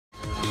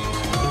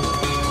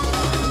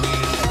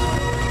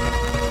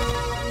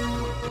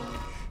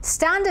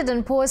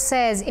Standard & Poor's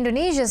says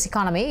Indonesia's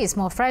economy is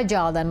more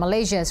fragile than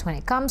Malaysia's when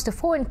it comes to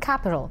foreign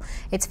capital.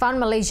 It's found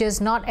Malaysia is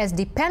not as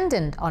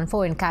dependent on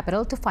foreign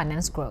capital to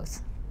finance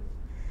growth.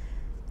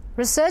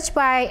 Research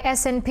by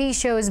S&P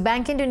shows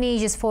Bank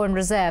Indonesia's foreign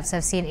reserves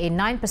have seen a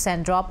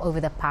 9% drop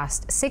over the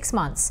past 6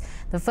 months.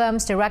 The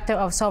firm's director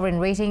of sovereign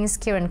ratings,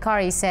 Kiran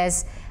Kari,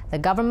 says the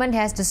government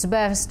has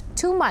disbursed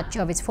too much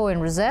of its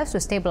foreign reserves to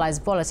stabilize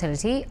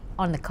volatility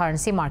on the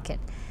currency market.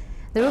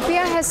 The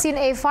rupiah has seen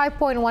a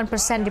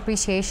 5.1%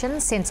 depreciation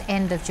since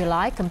end of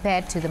July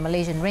compared to the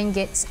Malaysian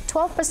ringgit's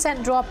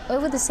 12% drop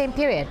over the same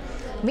period.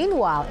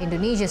 Meanwhile,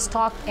 Indonesia's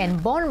stock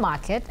and bond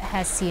market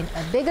has seen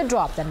a bigger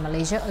drop than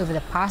Malaysia over the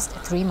past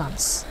 3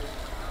 months.